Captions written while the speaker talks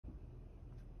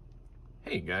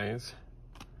Hey guys,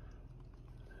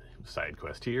 side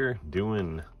quest here,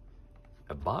 doing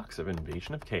a box of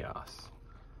Invasion of Chaos.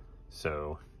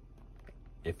 So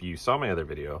if you saw my other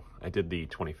video, I did the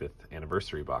 25th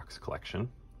anniversary box collection,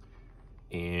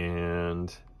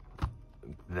 and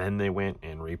then they went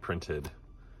and reprinted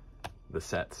the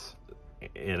sets,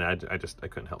 and I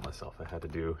couldn't help myself. I had to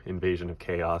do Invasion of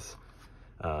Chaos.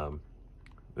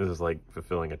 This is like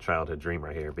fulfilling a childhood dream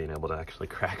right here, being able to actually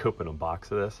crack open a box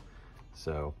of this.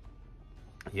 So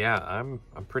yeah, I'm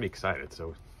pretty excited.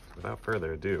 So without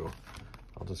further ado,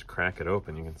 I'll just crack it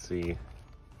open. You can see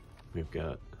we've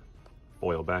got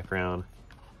foil background,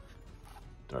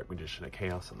 Dark Magician of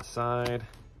Chaos on the side,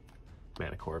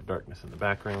 Mana Core of Darkness in the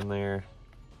background there,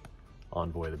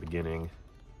 Envoy at the beginning,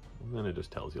 and then it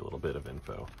just tells you a little bit of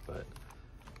info. But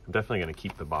I'm definitely going to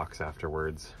keep the box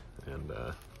afterwards and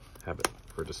have it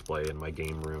for display in my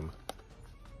game room.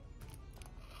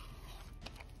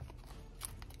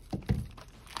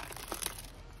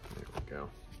 Go.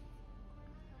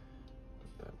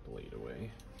 Put that blade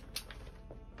away.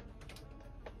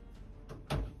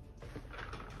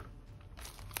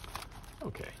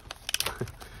 Okay.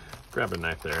 Grab a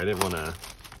knife there. I didn't want to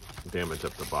damage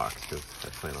up the box because I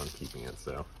plan on keeping it,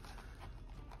 so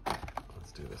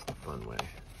let's do this the fun way.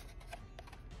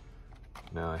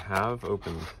 Now, I have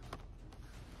opened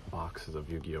boxes of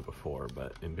YuGiOh before,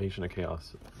 but Invasion of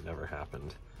Chaos never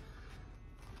happened,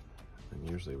 and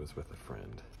usually was with a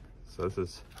friend. So this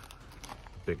is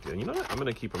a big deal. You know what? I'm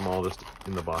going to keep them all just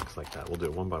in the box like that. We'll do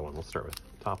it one by one. We'll start with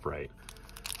top right.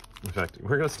 In fact,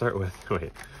 we're going to start with,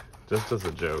 wait, just as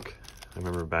a joke, I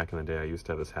remember back in the day I used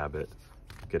to have this habit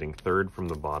of getting third from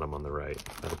the bottom on the right.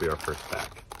 That'll be our first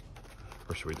pack.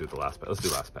 Or should we do the last pack? Let's do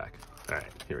last pack. All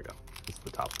right, here we go. This is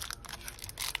the top.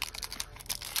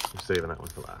 I'm saving that one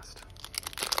for last.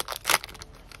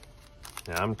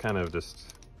 Yeah, I'm kind of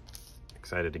just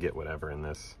excited to get whatever in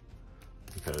this,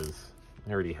 because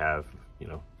I already have, you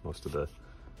know, most of the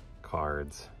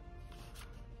cards.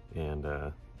 And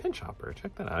Pinch Hopper,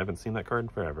 check that out. I haven't seen that card in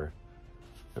forever.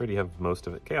 I already have most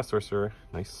of it. Chaos Sorcerer,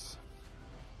 nice.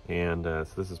 And so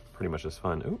this is pretty much just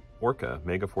fun. Ooh, Orca,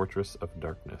 Mega Fortress of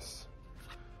Darkness.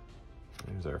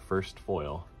 There's our first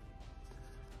foil.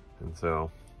 And so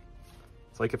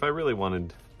it's like if I really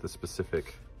wanted the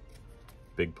specific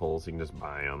big pulls, you can just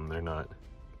buy them. They're not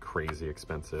crazy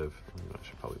expensive. I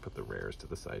should probably put the rares to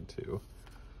the side too.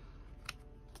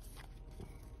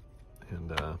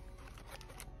 And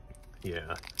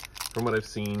yeah, from what I've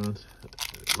seen,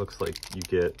 it looks like you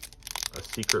get a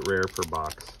secret rare per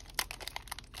box,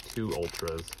 2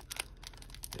 ultras,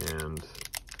 and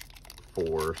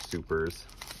 4 supers.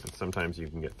 And sometimes you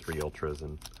can get 3 ultras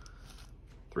and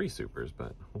 3 supers,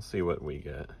 but we'll see what we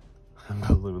get.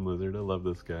 Balloon Lizard, I love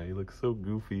this guy. He looks so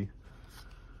goofy.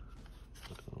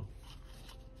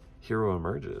 Hero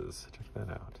emerges. Check that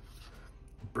out.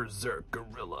 Berserk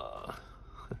Gorilla.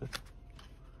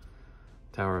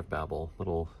 Tower of Babel.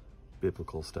 Little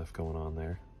biblical stuff going on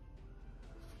there.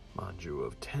 Manju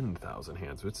of 10,000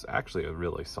 hands. It's actually a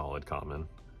really solid common.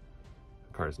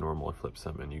 The card's normal or flip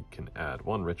summon. You can add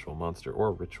 1 ritual monster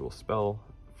or ritual spell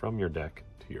from your deck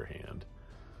to your hand.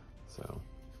 So,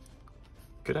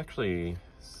 could actually,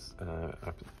 I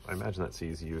imagine that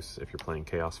sees use if you're playing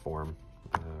Chaos Form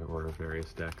or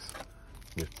various decks.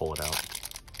 You just pull it out.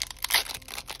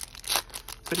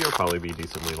 This video will probably be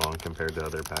decently long compared to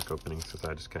other pack openings, because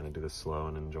I just kind of do this slow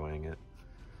and enjoying it.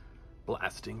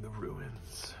 Blasting the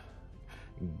Ruins.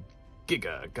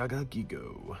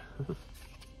 YuGiOh.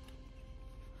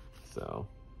 So,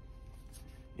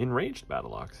 Enraged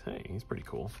Battleox. Hey, he's pretty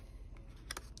cool.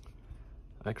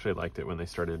 I actually liked it when they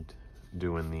started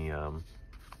doing the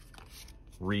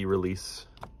re-release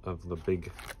of the big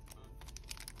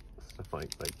stuff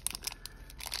like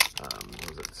what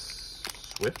was it,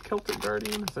 Swift Celtic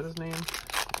Guardian? Is that his name?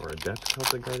 Or Adept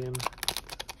Celtic Guardian?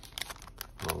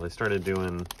 Well, they started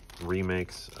doing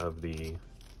remakes of the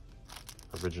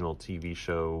original TV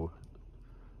show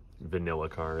vanilla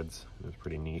cards. It was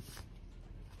pretty neat.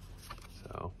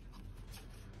 So,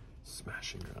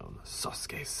 Smashing Ground,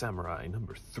 Sasuke Samurai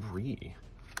 #3.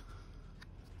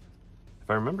 If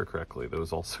I remember correctly,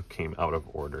 those also came out of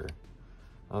order.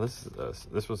 Oh, this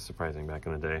was surprising back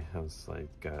in the day. I was like,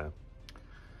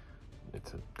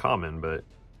 it's a common, but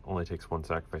only takes 1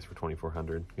 sacrifice for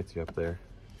 2,400. Gets you up there.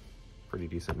 Pretty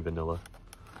decent vanilla.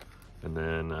 And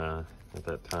then at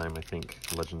that time, I think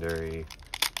legendary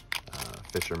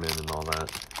fishermen and all that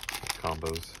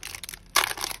combos.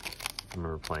 I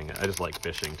remember playing it. I just like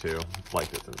fishing too. I've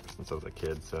liked it since I was a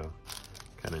kid, so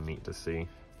kind of neat to see.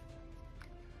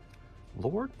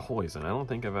 Lord Poison. I don't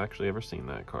think I've actually ever seen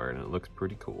that card, and it looks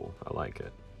pretty cool. I like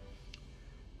it.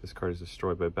 This card is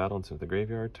destroyed by battle and sent to the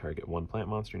graveyard. Target one plant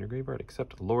monster in your graveyard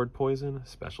except Lord Poison.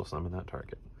 Special summon that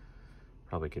target.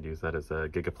 Probably could use that as a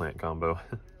Gigaplant combo.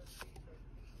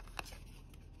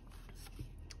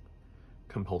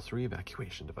 Compulsory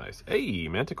evacuation device. Hey,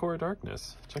 Manticore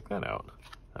Darkness. Check that out.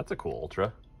 That's a cool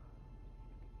ultra.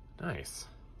 Nice.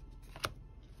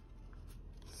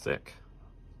 Sick.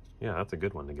 Yeah, that's a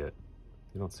good one to get.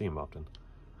 You don't see them often.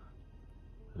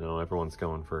 I know everyone's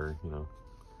going for, you know,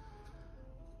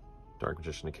 Dark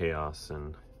Magician of Chaos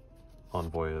and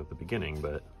Envoy of the Beginning,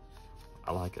 but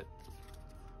I like it.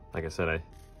 Like I said, I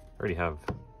already have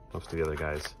most of the other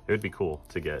guys. It would be cool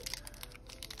to get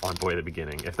Envoy of the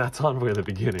Beginning. If that's Envoy of the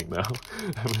Beginning, though,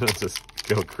 I'm gonna just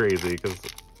go crazy, because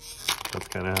that's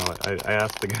kind of how I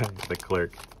asked the guy, the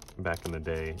clerk, back in the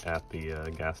day at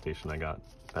the gas station I got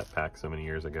that pack so many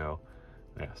years ago.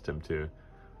 I asked him to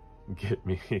get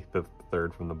me the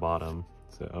third from the bottom,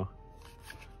 so.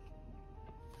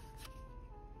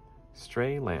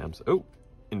 Stray Lambs. Oh,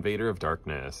 Invader of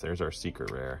Darkness. There's our Seeker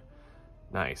rare.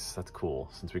 Nice, that's cool.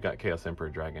 Since we got Chaos Emperor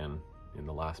Dragon in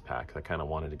the last pack, I kind of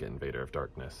wanted to get Invader of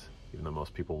Darkness, even though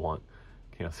most people want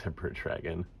Chaos Emperor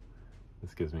Dragon.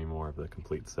 This gives me more of the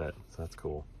complete set, so that's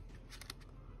cool.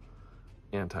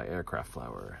 Anti-Aircraft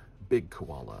Flower, Big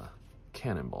Koala,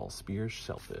 Cannonball Spears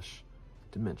Shellfish,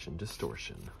 Dimension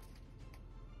Distortion.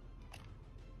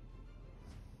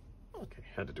 Okay,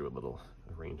 had to do a little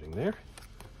arranging there.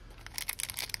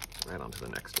 Right on to the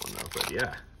next one though, but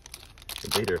yeah.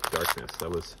 Invader of Darkness,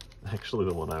 that was actually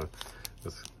the one I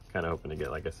was kind of hoping to get.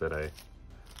 Like I said, I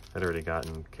had already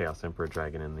gotten Chaos Emperor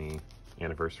Dragon in the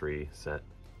anniversary set.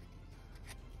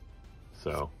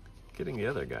 So, getting the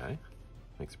other guy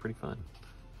makes it pretty fun.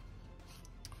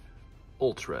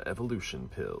 Ultra Evolution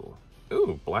Pill.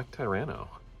 Ooh, Black Tyranno.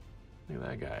 Look at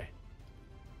that guy.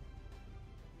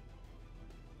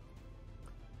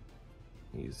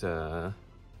 He's,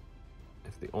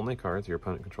 if the only cards your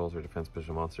opponent controls are defense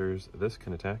special monsters, this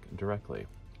can attack directly.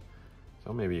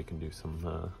 So maybe you can do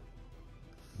some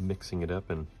mixing it up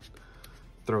and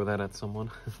throw that at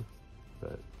someone.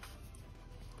 But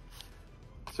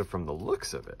so from the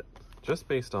looks of it, just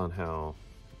based on how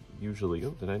usually,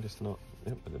 oh, did I just not?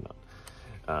 Yep, I did not.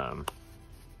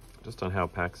 Just on how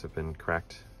packs have been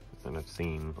cracked and I've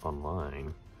seen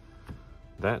online,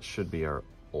 that should be our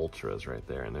ultras right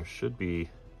there, and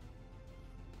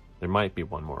there might be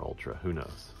one more ultra, who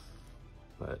knows?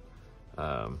 But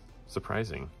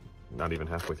surprising, not even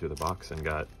halfway through the box and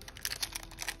got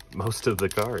most of the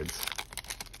cards,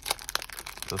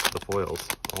 most of the foils,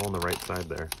 all on the right side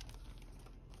there.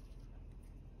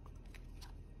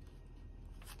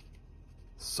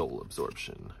 Soul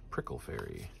Absorption, Prickle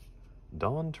Fairy,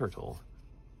 Dawn Turtle.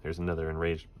 There's another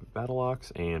Enraged Battle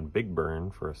Ox, and Big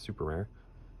Burn for a super rare.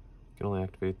 You can only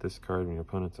activate this card when your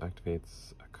opponent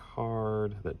activates a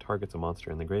card that targets a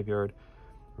monster in the graveyard.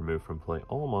 Remove from play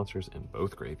all monsters in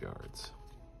both graveyards.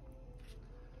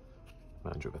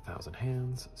 Mind you of 1,000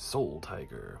 Hands, Soul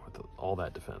Tiger with all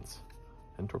that defense,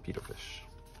 and Torpedo Fish.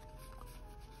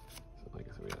 So like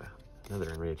I said, we got another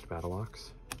Enraged Battle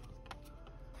Ox.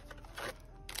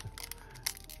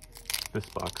 This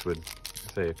box would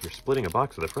say, if you're splitting a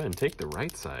box with a friend, take the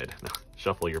right side. No,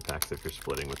 shuffle your packs if you're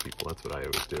splitting with people. That's what I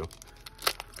always do,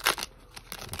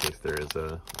 in case there is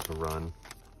a run.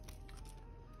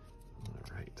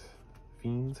 All right.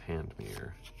 Fiend's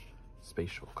Handmirror,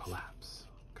 Spatial Collapse,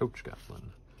 Coach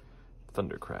Goblin,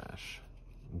 Thunder Crash,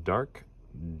 Dark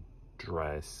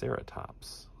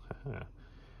Triceratops.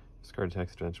 This card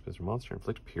attacks advantage with monster,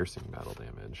 inflict piercing battle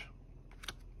damage.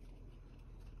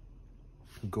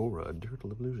 Gora,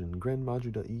 Turtle Illusion, Grand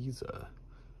Majuda Iza.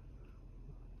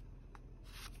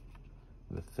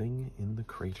 The Thing in the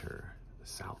Crater,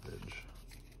 Salvage.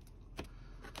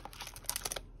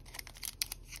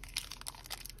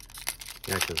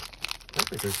 Yeah, because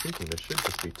technically speaking, there should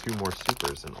just be 2 more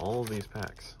supers in all of these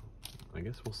packs. I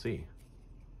guess we'll see.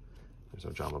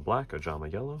 There's Ojama Black,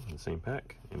 Ojama Yellow in the same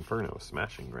pack. Inferno,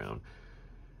 Smashing Ground.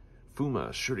 Fuma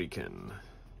Shuriken.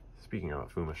 Speaking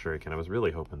about Fuma Shuriken, I was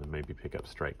really hoping to maybe pick up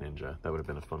Strike Ninja. That would have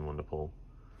been a fun one to pull.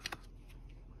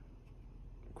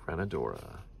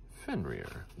 Granadora,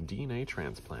 Fenrir, DNA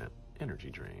Transplant, Energy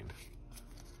Drain.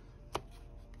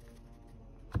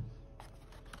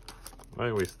 I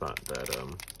always thought that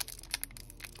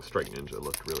Strike Ninja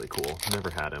looked really cool. Never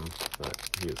had him, but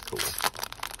he is cool.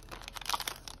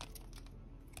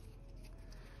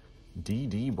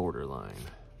 DD Borderline,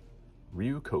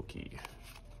 Ryukoki,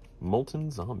 Molten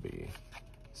Zombie,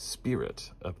 Spirit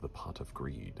of the Pot of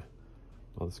Greed.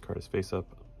 While this card is face up,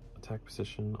 attack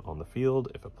position on the field,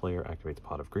 if a player activates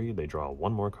Pot of Greed, they draw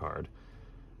 1 more card.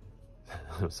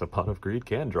 So Pot of Greed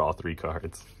can draw 3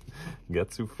 cards.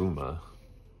 Getsufuma.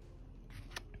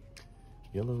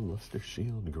 Yellow Luster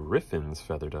Shield. Griffin's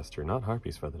Feather Duster, not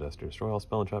Harpy's Feather Duster. Destroy all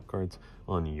spell and trap cards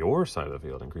on your side of the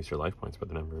field. Increase your life points by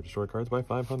the number of destroyed cards by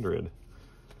 500.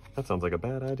 That sounds like a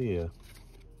bad idea.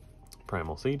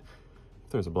 Primal Seed.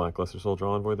 If there's a Black Luster Soldier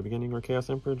Envoy at the beginning or Chaos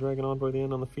Emperor Dragon Envoy at the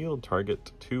end on the field,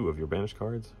 target 2 of your banished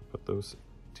cards. Put those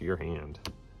to your hand.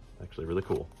 Actually really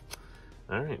cool.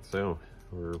 Alright, so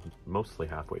we're mostly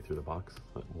halfway through the box.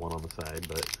 One on the side,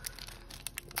 but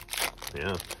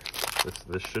yeah.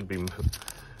 This should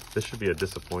be a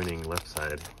disappointing left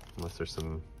side, unless there's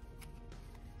some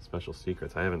special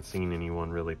secrets. I haven't seen anyone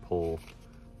really pull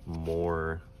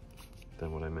more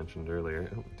than what I mentioned earlier.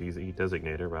 Oh, DZ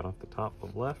Designator right off the top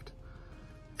of left.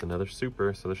 It's another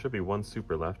super, so there should be 1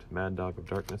 super left. Mad Dog of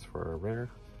Darkness for a rare.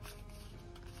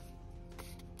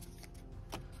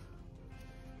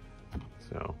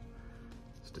 So,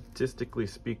 statistically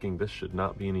speaking, this should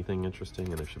not be anything interesting,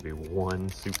 and there should be 1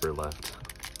 super left.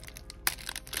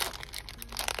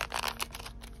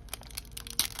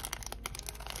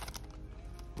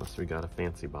 Unless we got a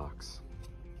fancy box.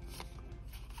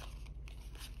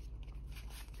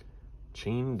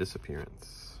 Chain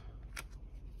Disappearance.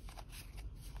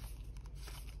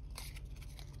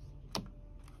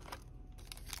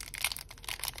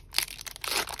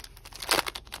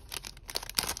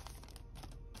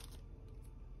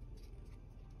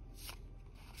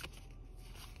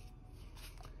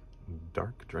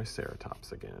 Dark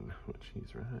Triceratops again, which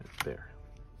he's right there.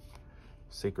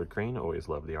 Sacred Crane, always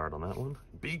love the art on that one.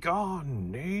 Be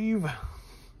gone, knave!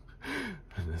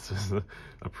 And this is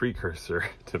a precursor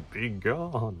to Be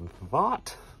Gone,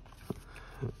 Thought!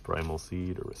 Primal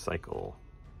Seed or Recycle.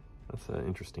 That's an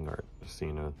interesting art. Just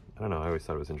seeing I don't know, I always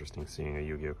thought it was interesting seeing a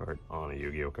Yu-Gi-Oh card on a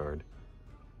Yu-Gi-Oh card.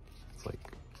 It's like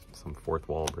some fourth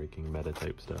wall breaking meta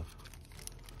type stuff.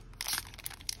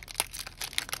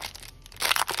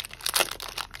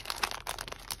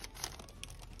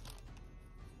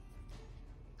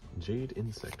 Jade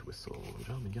Insect Whistle,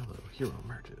 John Yellow, Hero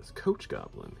Emerges, Coach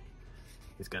Goblin,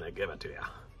 he's gonna give it to ya.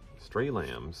 Stray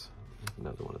Lambs,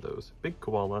 another one of those. Big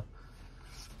Koala,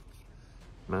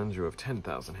 Manju of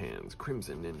 10,000 Hands,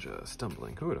 Crimson Ninja,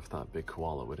 Stumbling. Who would have thought Big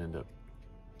Koala would end up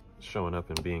showing up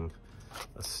and being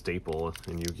a staple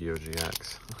in Yu-Gi-Oh!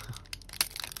 GX?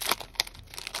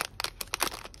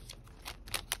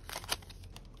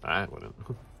 I wouldn't.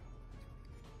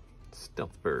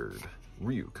 Stealth Bird,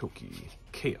 Ryu Koki,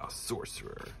 Chaos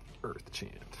Sorcerer, Earth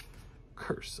Chant,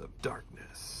 Curse of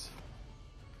Darkness,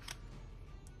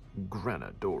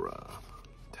 Granadora,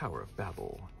 Tower of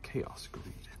Babel, Chaos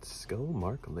Greed, and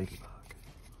Skullmark Ladybug.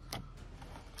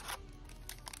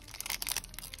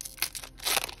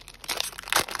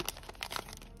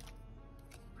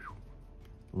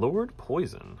 Lord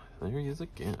Poison, there he is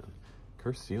again.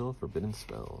 Curse Seal, Forbidden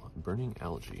Spell, Burning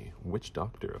Algae, Witch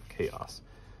Doctor of Chaos,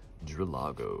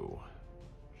 Drillago.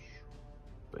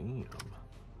 Bam.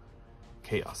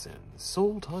 Chaos End,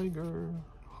 Soul Tiger,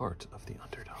 Heart of the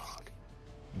Underdog,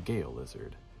 Gale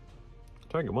Lizard.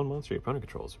 Target 1 monster your opponent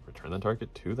controls. Return that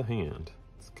target to the hand.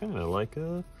 It's kind of like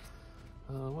a,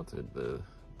 what's it?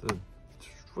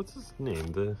 What's his name?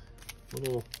 The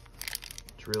little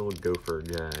drill gopher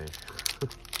guy.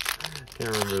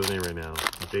 Can't remember his name right now.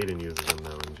 Jaden uses him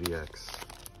though in GX.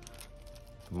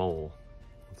 Mole.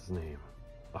 What's his name?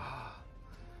 Ah,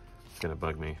 it's gonna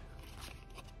bug me.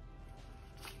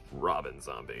 Robin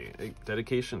Zombie. A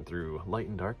dedication through Light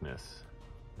and Darkness.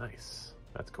 Nice.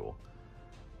 That's cool.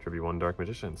 Tribute 1 Dark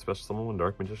Magician. Special summon 1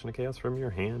 Dark Magician of Chaos from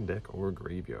your hand, deck, or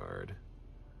graveyard.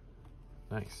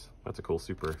 Nice. That's a cool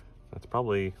super. That's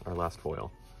probably our last foil.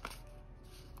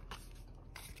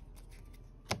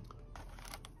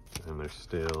 And there's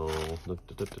still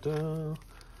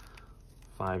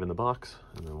 5 in the box,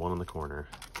 and then 1 in the corner.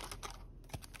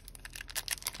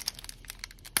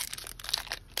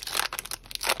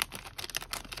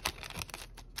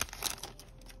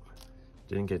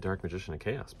 Didn't get Dark Magician of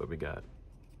Chaos, but we got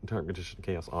Dark Magician of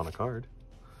Chaos on a card.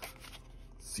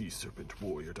 Sea Serpent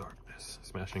Warrior Darkness.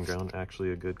 Smashing Ground,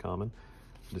 actually a good common.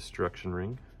 Destruction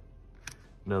Ring.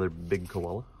 Another Big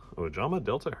Koala. Ojama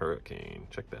Delta Hurricane.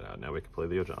 Check that out. Now we can play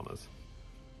the Ojamas.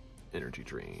 Energy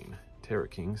Drain. Terra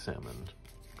King Salmon.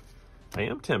 I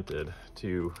am tempted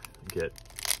to get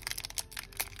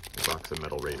a box of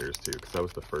Metal Raiders too, because that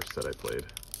was the first set I played.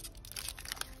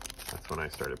 That's when I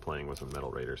started playing, was when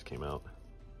Metal Raiders came out.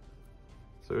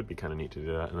 So it would be kind of neat to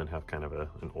do that and then have kind of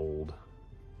an old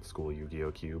school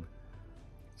Yu-Gi-Oh cube.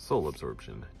 Soul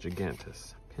Absorption,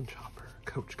 Gigantus, Pinchhopper,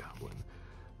 Coach Goblin,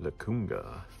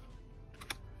 Lacunga,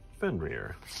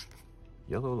 Fenrir,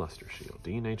 Yellow Luster Shield,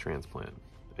 DNA Transplant,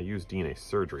 I used DNA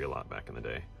surgery a lot back in the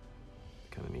day.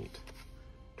 Kind of neat.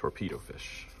 Torpedo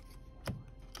fish.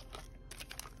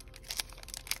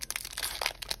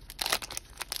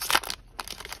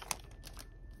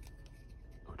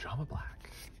 Ojama black.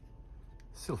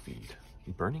 Sylphide.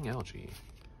 Burning algae.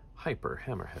 Hyper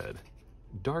hammerhead.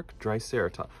 Dark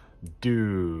triceratops.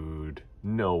 Dude,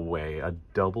 no way. A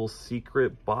double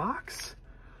secret box?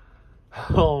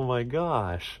 Oh my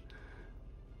gosh.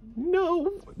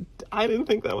 No, I didn't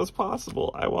think that was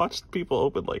possible. I watched people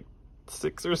open like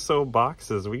 6 or so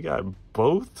boxes. We got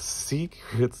both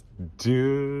secrets,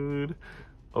 dude.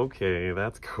 Okay,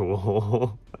 that's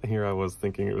cool. Here I was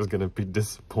thinking it was gonna be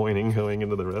disappointing going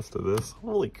into the rest of this.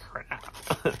 Holy crap.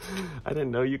 I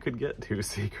didn't know you could get 2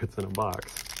 secrets in a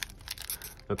box.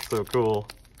 That's so cool.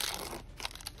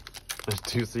 There's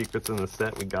 2 secrets in the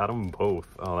set. We got them both.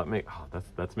 Oh,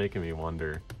 that's making me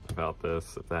wonder about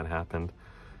this, if that happened.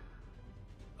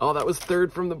 Oh, that was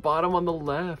 3rd from the bottom on the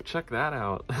left. Check that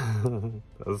out.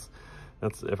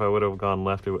 That's if I would have gone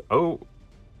left. It would, oh,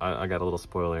 I got a little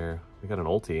spoiler here. We got an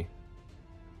ulti.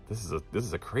 This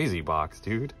is a crazy box,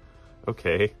 dude.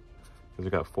 Okay, because we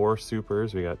got 4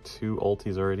 supers. We got 2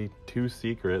 ultis already. 2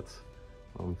 secrets.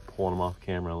 I'm pulling them off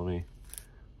camera. Let me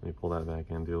pull that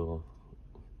back in. Do a little.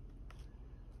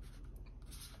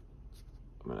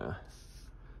 I'm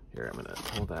gonna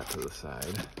pull that to the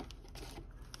side.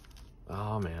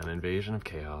 Oh man, Invasion of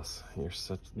Chaos.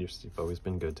 You've always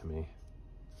been good to me.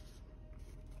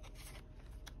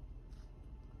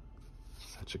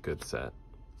 Such a good set.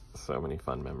 So many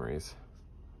fun memories.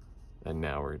 And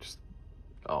now we're just,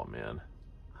 oh man.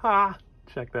 Ha!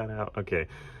 Check that out. Okay.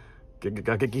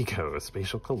 YuGiOh, a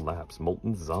spatial collapse,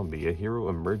 molten zombie, a hero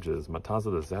emerges,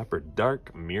 Mataza the Zapper,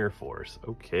 Dark Mirror Force.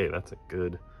 Okay, that's a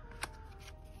good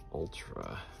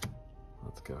ultra.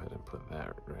 Let's go ahead and put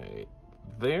that right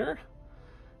there.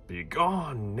 Be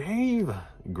gone, knave!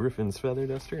 Griffin's Feather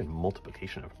Duster and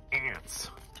Multiplication of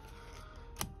Ants.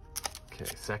 Okay,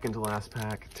 second to last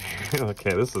pack.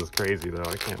 Okay, this is crazy though.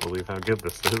 I can't believe how good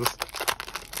this is.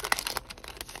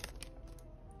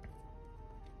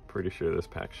 Pretty sure this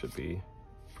pack should be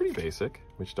pretty basic.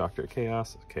 Witch Doctor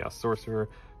Chaos, Chaos Sorcerer,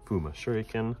 Fuma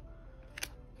Shuriken,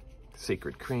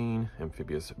 Sacred Crane,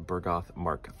 Amphibious Burgoth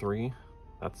Mark III.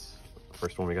 That's the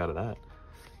first one we got of that.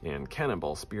 And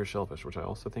Cannonball Spear Shellfish, which I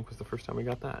also think was the first time we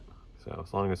got that. So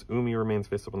as long as Umi remains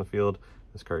face up on the field,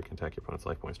 this card can attack your opponent's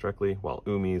life points directly, while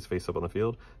Umi is face up on the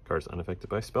field, card's unaffected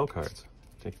by spell cards.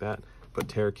 Take that, put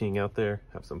Terror King out there,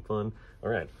 have some fun. All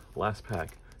right, last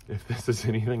pack. If this is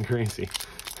anything crazy.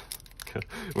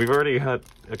 We've already got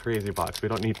a crazy box. We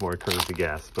don't need more crazy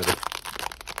gas, but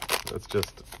it's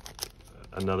just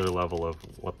another level of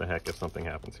what the heck if something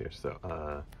happens here.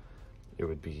 So it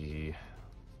would be,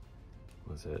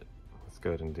 was it? Let's go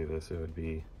ahead and do this. It would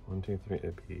be 1, 2, 3.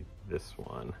 It'd be this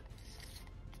one.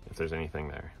 If there's anything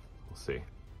there, we'll see.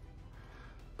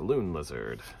 Balloon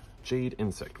Lizard, Jade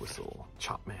Insect Whistle,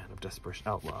 Chopman of Desperate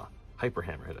Outlaw, Hyper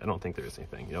Hammerhead. I don't think there's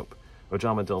anything. Nope.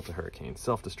 Ojama Delta Hurricane,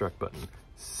 Self-Destruct Button,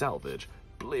 Salvage,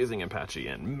 Blazing Apache,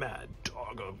 and Mad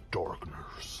Dog of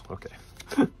Darkness.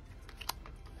 Okay.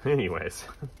 Anyways,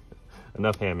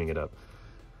 enough hamming it up.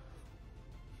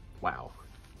 Wow.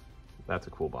 That's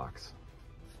a cool box.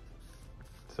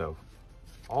 So,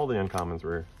 all the uncommons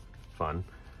were fun,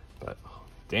 but oh,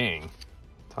 dang.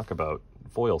 Talk about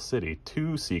Foil City.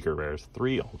 2 Seeker Rares,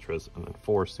 3 Ultras, and then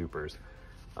 4 Supers.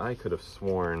 I could have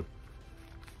sworn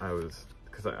I was...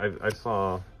 Because I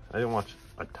didn't watch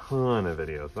a ton of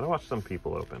videos, but I watched some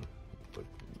people open. But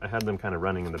I had them kind of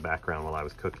running in the background while I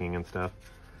was cooking and stuff.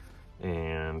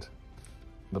 And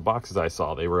the boxes I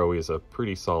saw, they were always a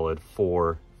pretty solid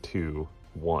 4, 2,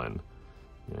 1.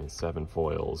 You know, 7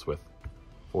 foils with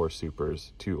 4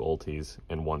 supers, 2 ultis,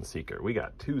 and 1 seeker. We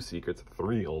got 2 secrets,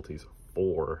 3 ultis,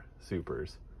 4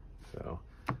 supers. So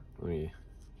let me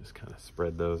just kind of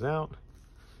spread those out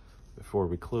before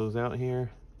we close out here.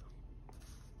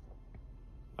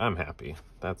 I'm happy.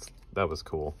 That was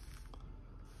cool.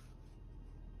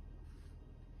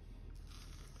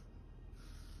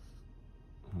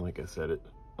 Like I said,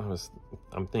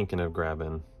 I'm thinking of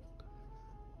grabbing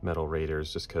Metal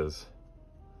Raiders just because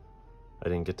I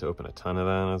didn't get to open a ton of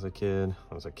that as a kid.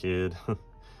 I was a kid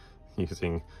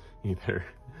using either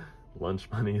lunch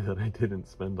money that I didn't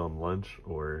spend on lunch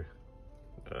or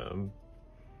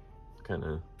kind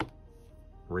of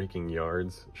raking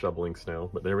yards, shoveling snow.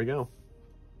 But there we go.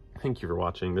 Thank you for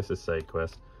watching. This is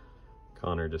SideQuest.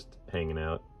 Connor just hanging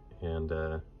out. And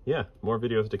yeah, more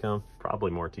videos to come. Probably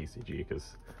more TCG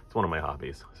because it's one of my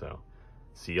hobbies. So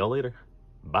see y'all later.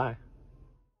 Bye.